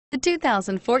The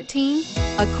 2014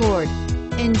 Accord.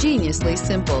 Ingeniously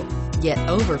simple, yet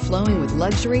overflowing with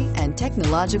luxury and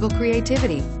technological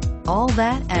creativity. All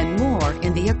that and more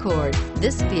in the Accord.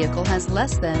 This vehicle has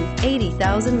less than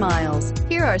 80,000 miles.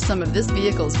 Here are some of this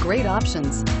vehicle's great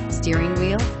options: steering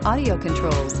wheel audio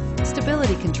controls,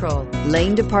 stability control,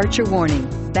 lane departure warning,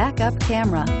 backup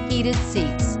camera, heated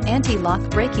seats, anti-lock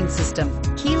braking system,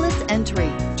 keyless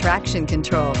entry, traction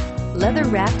control,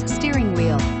 leather-wrapped steering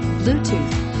wheel,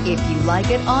 Bluetooth. If you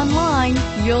like it online,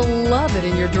 you'll love it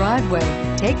in your driveway.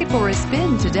 Take it for a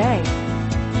spin today.